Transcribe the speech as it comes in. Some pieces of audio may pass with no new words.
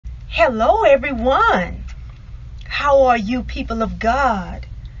Hello, everyone. How are you, people of God?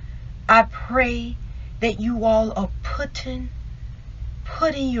 I pray that you all are putting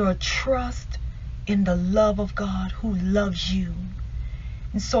your trust in the love of God who loves you.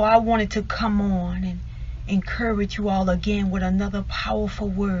 And so I wanted to come on and encourage you all again with another powerful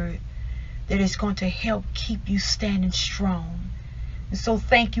word that is going to help keep you standing strong. And so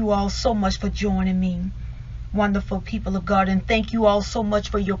thank you all so much for joining me, wonderful people of God. And thank you all so much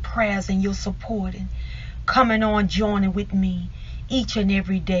for your prayers and your support and coming on, joining with me each and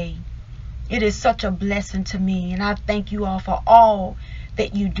every day. It is such a blessing to me. And I thank you all for all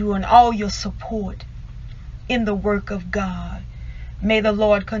that you do and all your support in the work of God. May the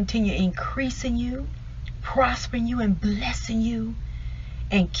Lord continue increasing you, prospering you, and blessing you,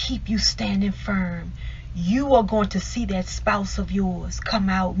 and keep you standing firm. You are going to see that spouse of yours come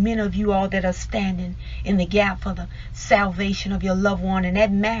out. Many of you all that are standing in the gap for the salvation of your loved one, and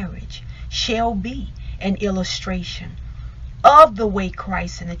that marriage shall be an illustration of the way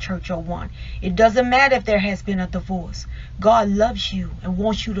Christ and the church are one. It doesn't matter if there has been a divorce. God loves you and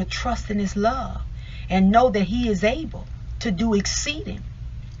wants you to trust in his love and know that he is able to do exceeding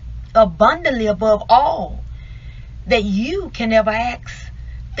abundantly above all that you can ever ask,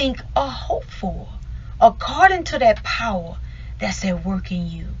 think, or hope for, according to that power that's at work in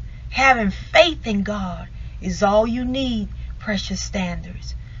you. Having faith in God is all you need, precious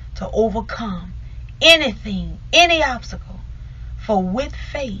standards, to overcome anything, any obstacle. For with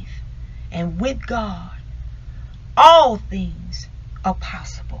faith and with God, all things are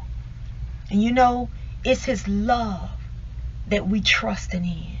possible. And you know, it's his love that we trust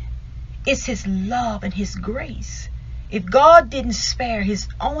in. It's his love and his grace. If God didn't spare his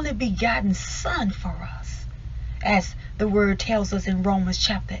only begotten son for us, as the word tells us in Romans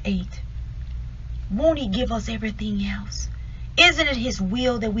chapter 8, won't he give us everything else? Isn't it his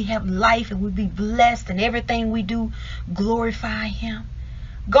will that we have life and we be blessed and everything we do glorify him?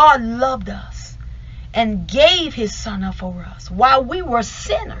 God loved us and gave his son up for us while we were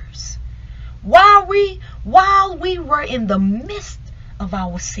sinners, while we were in the midst of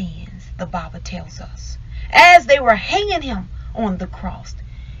our sins. The Bible tells us, as they were hanging him on the cross,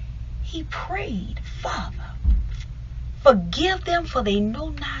 he prayed, Father, forgive them, for they know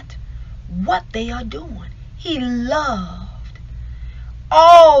not what they are doing. He loved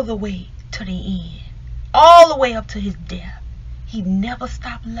all the way to the end, all the way up to his death. He never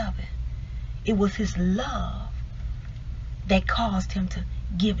stopped loving. It was his love that caused him to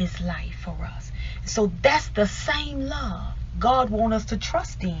give his life for us. So that's the same love God wants us to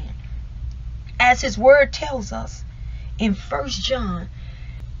trust in. As his word tells us in 1 John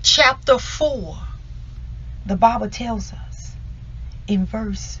chapter 4, the Bible tells us in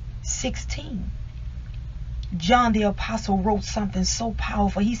verse 16, John the apostle wrote something so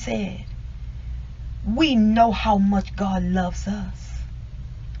powerful. He said, we know how much God loves us,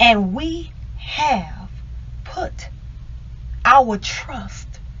 and we have put our trust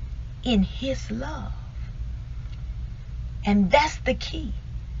in his love. And that's the key.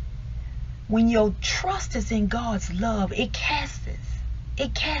 When your trust is in God's love, it casts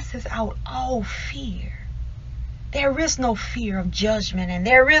out all fear. There is no fear of judgment, and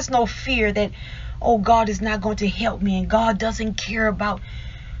there is no fear that, oh, God is not going to help me, and God doesn't care about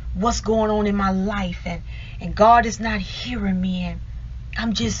what's going on in my life, and God is not hearing me, and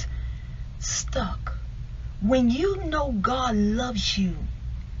I'm just stuck. When you know God loves you,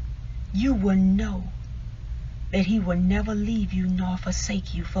 you will know that he will never leave you nor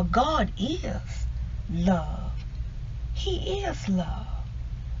forsake you. For God is love. He is love.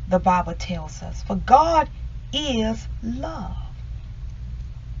 The Bible tells us, for God is love.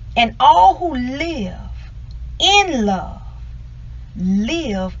 And all who live in love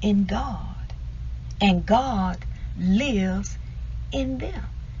live in God, and God lives in them.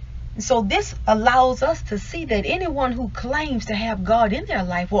 And so this allows us to see that anyone who claims to have God in their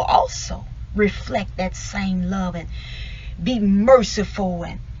life will also reflect that same love and be merciful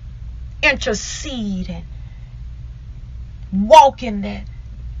and intercede and walk in that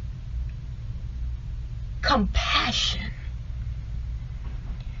compassion.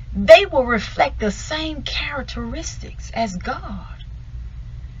 They will reflect the same characteristics as God.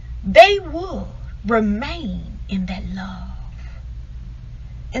 They will remain in that love.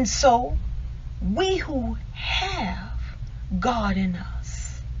 And so we who have God in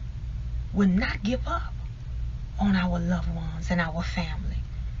us will not give up on our loved ones and our family.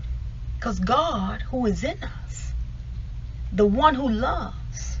 Because God, who is in us, the one who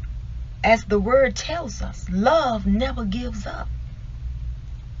loves, as the word tells us, love never gives up.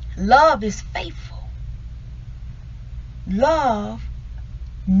 Love is faithful. Love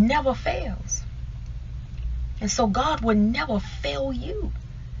never fails. And so God will never fail you.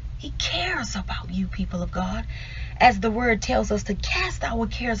 He cares about you, people of God. As the word tells us to cast our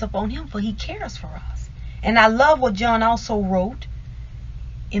cares upon him, for he cares for us. And I love what John also wrote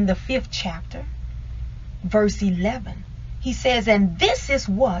in the 5th chapter, verse 11. He says, and this is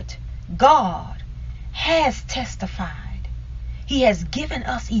what God has testified. He has given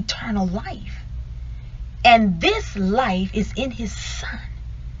us eternal life. And this life is in his Son.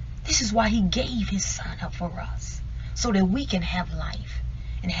 This is why he gave his Son up for us, so that we can have life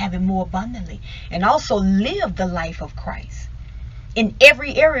and have it more abundantly, and also live the life of Christ in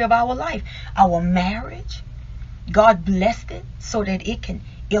every area of our life. Our marriage, God blessed it so that it can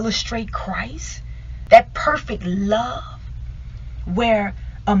illustrate Christ, that perfect love where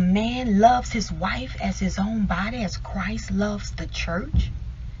a man loves his wife as his own body, as Christ loves the church,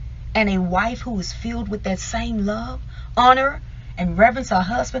 and a wife who is filled with that same love, honor, and reverence her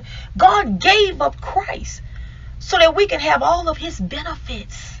husband. God gave up Christ so that we can have all of his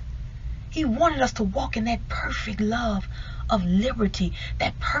benefits. He wanted us to walk in that perfect love of liberty,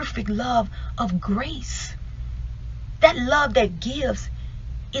 that perfect love of grace, that love that gives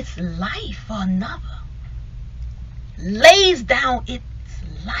its life for another, lays down its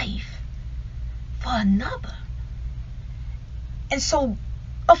life for another. And so,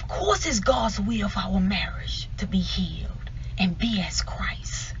 of course, it's God's will for our marriage to be healed and be as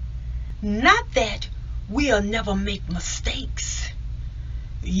Christ. Not that we'll never make mistakes.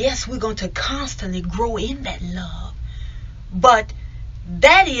 Yes, we're going to constantly grow in that love. But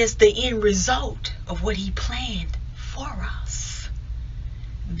that is the end result of what he planned for us.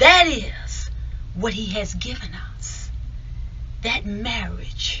 That is what he has given us. That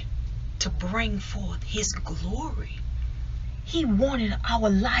marriage to bring forth his glory. He wanted our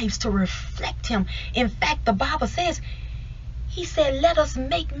lives to reflect him. In fact, the Bible says, he said, let us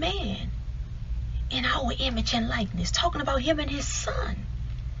make man in our image and likeness. Talking about him and his Son.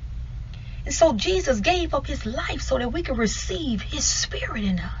 And so Jesus gave up his life so that we could receive his Spirit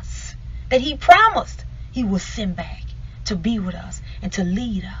in us, that he promised he would send back to be with us and to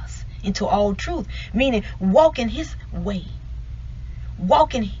lead us into all truth. Meaning, walk in his way,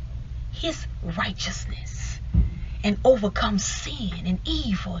 walk in his righteousness, and overcome sin and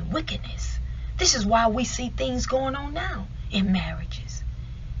evil and wickedness. This is why we see things going on now in marriages.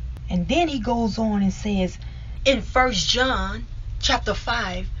 And then he goes on and says in 1 John chapter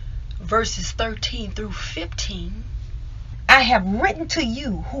 5 verses 13 through 15, I have written to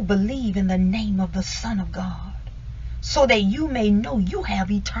you who believe in the name of the Son of God, so that you may know you have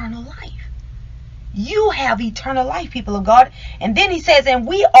eternal life. You have eternal life, people of God. And then he says, and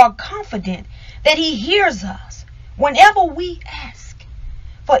we are confident that he hears us whenever we ask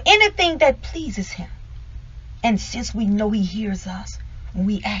for anything that pleases him. And since we know he hears us when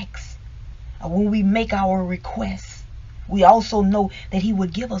we ask, or when we make our requests, we also know that he will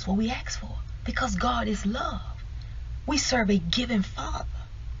give us what we ask for, because God is love. We serve a giving Father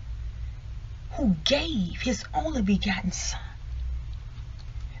who gave his only begotten Son,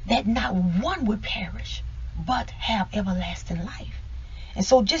 that not one would perish, but have everlasting life. And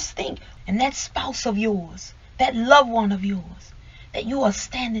so just think, and that spouse of yours, that loved one of yours, that you are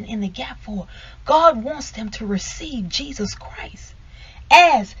standing in the gap for, God wants them to receive Jesus Christ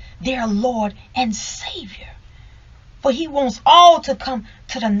as their Lord and Savior. For he wants all to come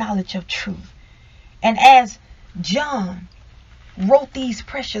to the knowledge of truth. And as John wrote these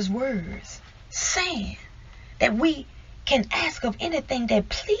precious words, saying that we can ask of anything that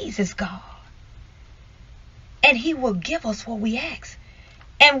pleases God, and he will give us what we ask.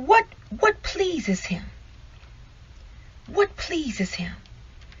 And what pleases him? What pleases him?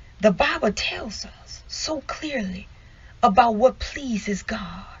 The Bible tells us so clearly about what pleases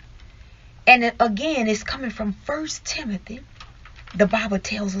God. And again, it's coming from 1 Timothy. The Bible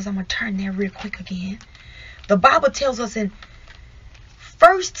tells us, I'm going to turn there real quick again. The Bible tells us in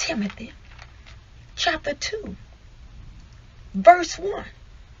 1 Timothy chapter 2, verse 1.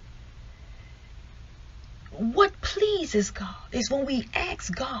 What pleases God is when we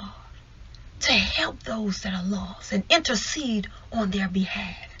ask God to help those that are lost and intercede on their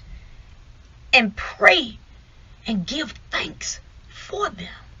behalf and pray and give thanks for them.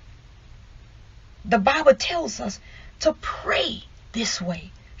 The Bible tells us to pray this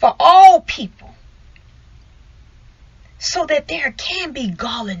way for all people, so that there can be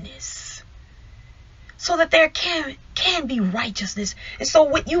godliness, so that there can be righteousness. And so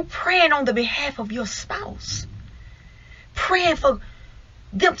with you praying on the behalf of your spouse, praying for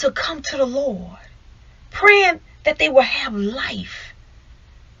them to come to the Lord, praying that they will have life,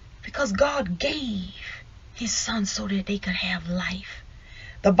 because God gave his Son so that they could have life.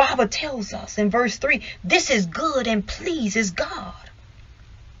 The Bible tells us in verse 3, this is good and pleases God,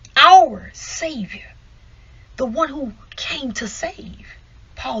 our Savior, the one who came to save.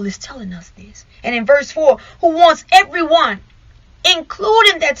 Paul is telling us this. And in verse 4, who wants everyone,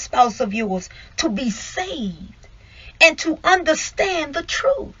 including that spouse of yours, to be saved and to understand the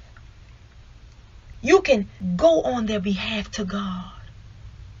truth. You can go on their behalf to God,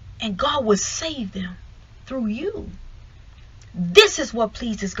 and God will save them through you. This is what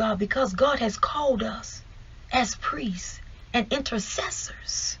pleases God, because God has called us as priests and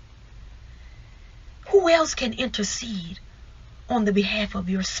intercessors. Who else can intercede on the behalf of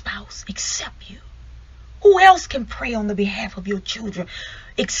your spouse except you? Who else can pray on the behalf of your children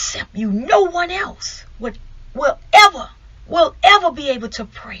except you? No one else will ever be able to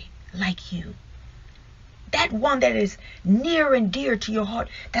pray like you. That one that is near and dear to your heart,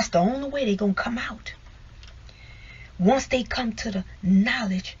 that's the only way they're going to come out. Once they come to the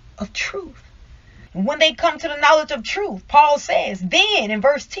knowledge of truth. When they come to the knowledge of truth, Paul says, then in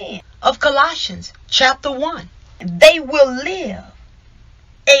verse 10 of Colossians chapter 1, they will live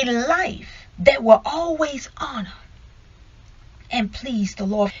a life that will always honor and please the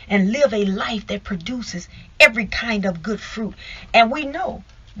Lord, and live a life that produces every kind of good fruit. And we know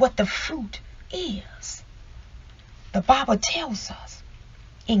what the fruit is. The Bible tells us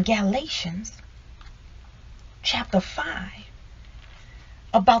in Galatians chapter 5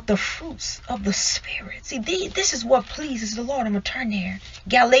 about the fruits of the Spirit. See, this is what pleases the Lord. I'm going to turn there.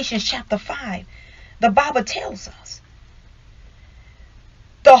 Galatians chapter 5. The Bible tells us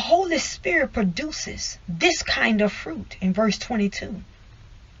the Holy Spirit produces this kind of fruit in verse 22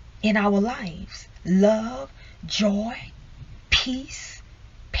 in our lives: love, joy, peace,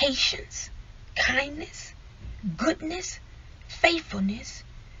 patience, kindness, goodness, faithfulness,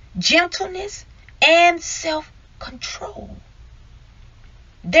 gentleness, and self-control.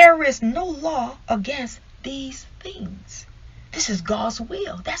 There is no law against these things. This is God's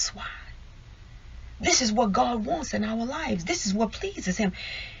will. That's why. This is what God wants in our lives. This is what pleases him.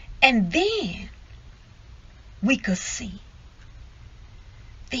 And then we could see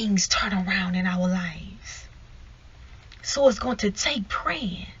things turn around in our lives. So it's going to take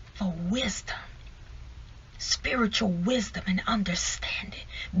praying for wisdom, spiritual wisdom and understanding.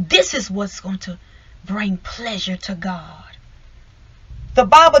 This is what's going to bring pleasure to God. The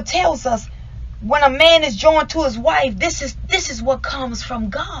Bible tells us when a man is joined to his wife, this is what comes from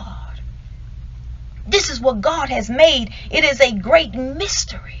God. This is what God has made. It is a great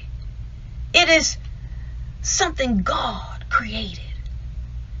mystery. It is something God created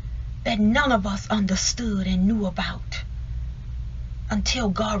that none of us understood and knew about until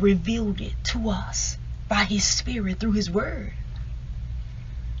God revealed it to us by his Spirit through his word.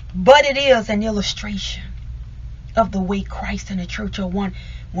 But it is an illustration of the way Christ and the church are one.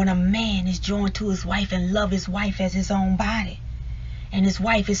 When a man is joined to his wife and love his wife as his own body, and his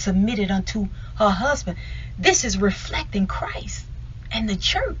wife is submitted unto her husband, this is reflecting Christ and the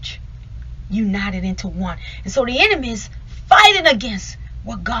church united into one. And so the enemy is fighting against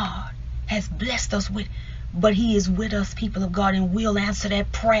what God has blessed us with. But he is with us, people of God, and will answer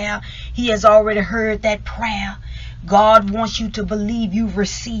that prayer. He has already heard that prayer. God wants you to believe you've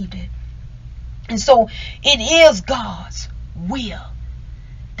received it. And so it is God's will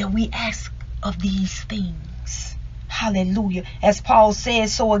that we ask of these things. Hallelujah. As Paul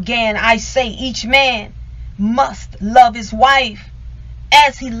says, so again, I say each man must love his wife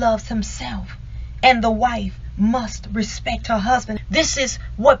as he loves himself, and the wife must respect her husband. This is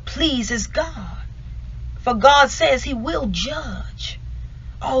what pleases God. For God says he will judge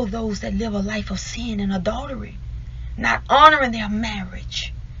all those that live a life of sin and adultery, not honoring their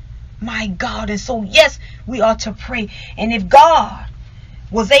marriage. My God. And so, yes, we ought to pray. And if God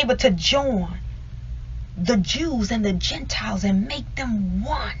was able to join the Jews and the Gentiles and make them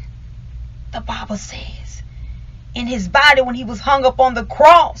one, the Bible says, in his body when he was hung up on the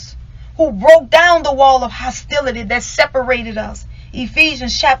cross, who broke down the wall of hostility that separated us.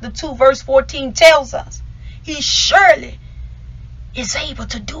 Ephesians chapter 2 verse 14 tells us he surely is able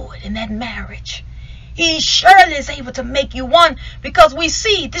to do it in that marriage. He surely is able to make you one, because we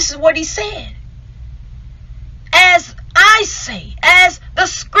see this is what he said. As I say, as the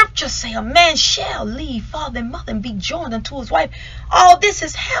scriptures say, a man shall leave father and mother and be joined unto his wife. All this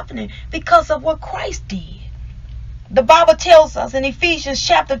is happening because of what Christ did. The Bible tells us in Ephesians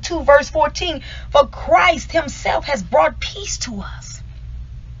chapter 2 verse 14, for Christ himself has brought peace to us.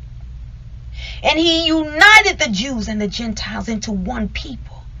 And he united the Jews and the Gentiles into one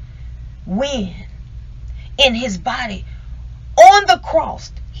people when in his body on the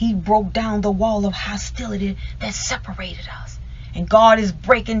cross he broke down the wall of hostility that separated us. And God is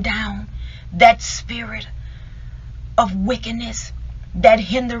breaking down that spirit of wickedness, that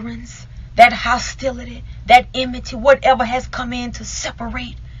hindrance, that hostility, that enmity, whatever has come in to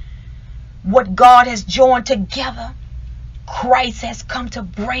separate what God has joined together. Christ has come to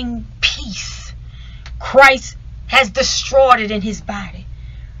bring peace. Christ has destroyed it in his body.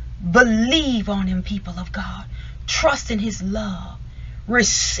 Believe on him, people of God. Trust in his love.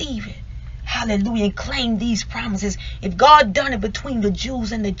 Receive it. Hallelujah. And claim these promises. If God done it between the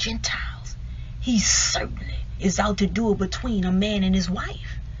Jews and the Gentiles, he certainly is out to do it between a man and his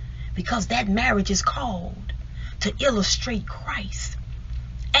wife. Because that marriage is called to illustrate Christ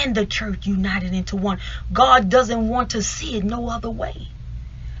and the church united into one. God doesn't want to see it no other way.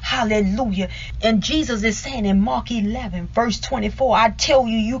 Hallelujah. And Jesus is saying in Mark 11, verse 24, I tell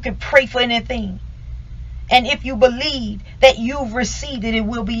you, you can pray for anything. And if you believe that you've received it, it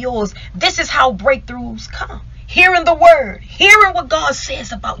will be yours. This is how breakthroughs come. Hearing the word, hearing what God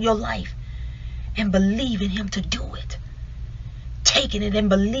says about your life, and believing him to do it. Taking it and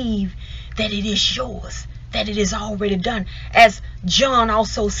believe that it is yours, that it is already done. As John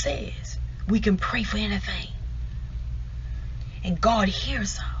also says, we can pray for anything. And God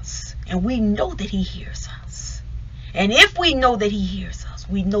hears us. And we know that he hears us. And if we know that he hears us,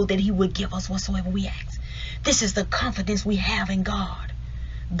 we know that he will give us whatsoever we ask. This is the confidence we have in God.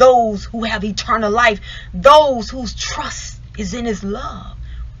 Those who have eternal life, those whose trust is in his love.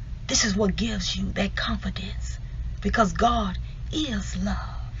 This is what gives you that confidence. Because God is love.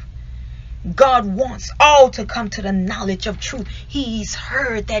 God wants all to come to the knowledge of truth. He's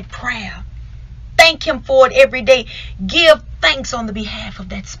heard that prayer. Thank him for it every day. Give thanks on the behalf of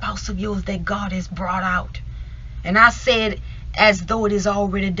that spouse of yours that God has brought out. And I said as though it is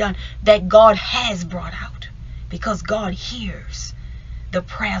already done, that God has brought out. Because God hears the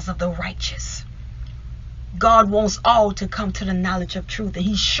prayers of the righteous. God wants all to come to the knowledge of truth. And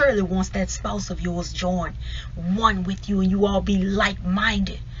he surely wants that spouse of yours joined one with you. And you all be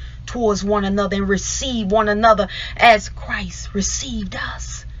like-minded towards one another. And receive one another as Christ received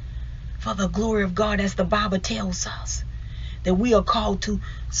us. For the glory of God, as the Bible tells us. That we are called to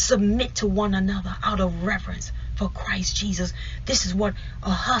submit to one another out of reverence for Christ Jesus. This is what a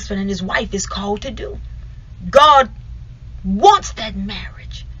husband and his wife is called to do. God wants that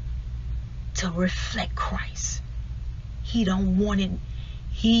marriage to reflect Christ. He don't want it.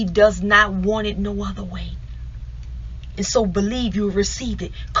 He does not want it no other way. And so believe you received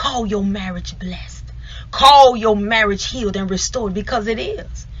it. Call your marriage blessed. Call your marriage healed and restored, because it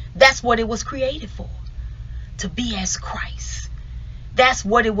is. That's what it was created for. To be as Christ. That's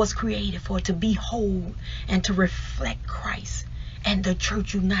what it was created for. To be whole and to reflect Christ and the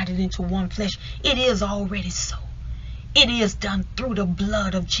church united into one flesh. It is already so. It is done through the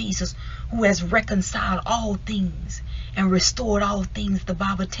blood of Jesus, who has reconciled all things and restored all things, the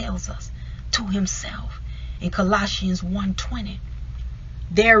Bible tells us, to himself. In Colossians 1:20.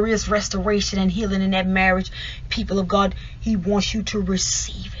 There is restoration and healing in that marriage. People of God, he wants you to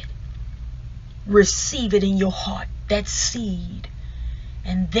receive it. Receive it in your heart. That seed.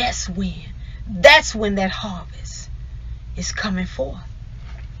 And that's when that harvest is coming forth.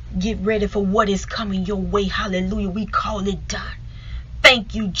 Get ready for what is coming your way. Hallelujah. We call it done.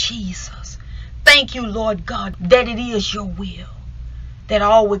 Thank you, Jesus. Thank you, Lord God, that it is your will. That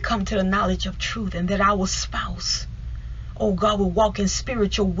all would come to the knowledge of truth, and that our spouse, oh God, will walk in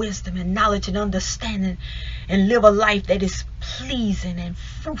spiritual wisdom and knowledge and understanding, and live a life that is pleasing and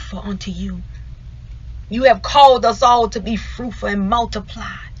fruitful unto you. You have called us all to be fruitful and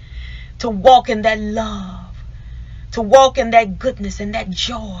multiply, to walk in that love, to walk in that goodness and that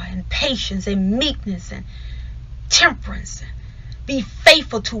joy and patience and meekness and temperance. Be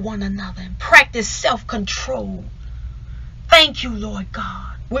faithful to one another and practice self-control. Thank you, Lord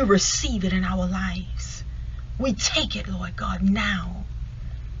God. We receive it in our lives. We take it, Lord God, now.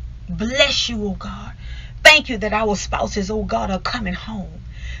 Bless you, oh God. Thank you that our spouses, oh God, are coming home.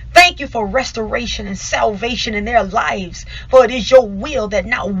 Thank you for restoration and salvation in their lives. For it is your will that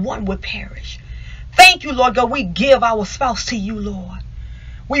not one would perish. Thank you, Lord God. We give our spouse to you, Lord.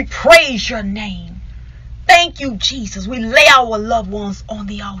 We praise your name. Thank you, Jesus. We lay our loved ones on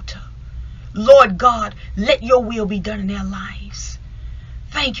the altar. Lord God, let your will be done in their lives.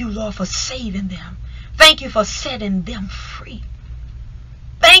 Thank you, Lord, for saving them. Thank you for setting them free.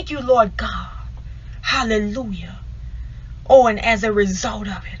 Thank you, Lord God. Hallelujah. Oh, and as a result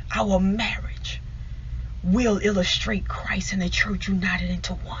of it, our marriage will illustrate Christ and the church united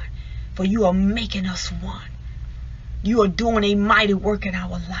into one. For you are making us one. You are doing a mighty work in our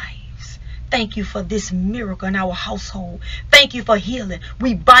lives. Thank you for this miracle in our household. Thank you for healing.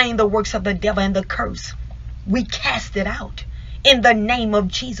 We bind the works of the devil and the curse. We cast it out in the name of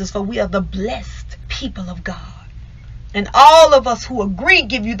Jesus, for we are the blessed people of God. And all of us who agree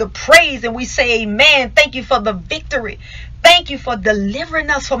give you the praise, and we say amen. Thank you for the victory. Thank you for delivering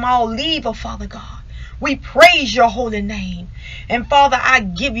us from all evil, Father God. We praise your holy name. And Father, I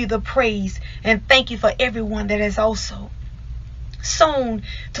give you the praise and thank you for everyone that has also sown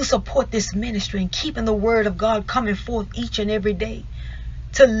to support this ministry and keeping the word of God coming forth each and every day,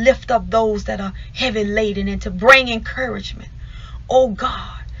 to lift up those that are heavy laden and to bring encouragement, oh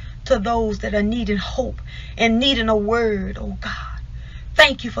God, to those that are needing hope and needing a word, oh God.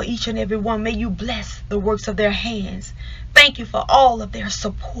 Thank you for each and every one. May you bless the works of their hands. Thank you for all of their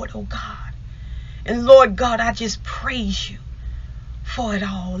support, oh God. And Lord God, I just praise you for it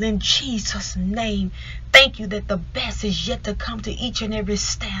all. In Jesus' name, thank you that the best is yet to come to each and every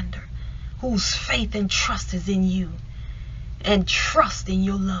stander whose faith and trust is in you and trust in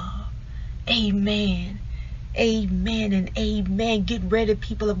your love. Amen. Amen and amen. Get ready,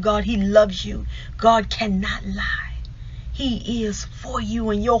 people of God. He loves you. God cannot lie. He is for you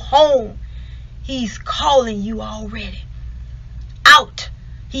in your home. He's calling you already out.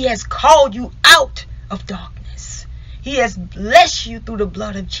 He has called you out of darkness. He has blessed you through the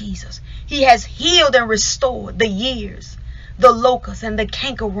blood of Jesus. He has healed and restored the years, the locusts and the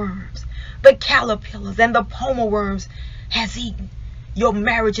cankerworms, the caterpillars and the palmer worms has eaten. Your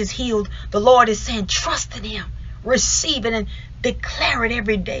marriage is healed. The Lord is saying, trust in him, receive it and declare it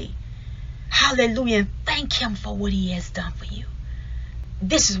every day. Hallelujah. And thank him for what he has done for you.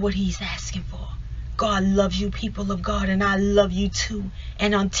 This is what he's asking for. God loves you, people of God, and I love you too.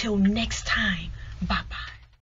 And until next time, bye-bye.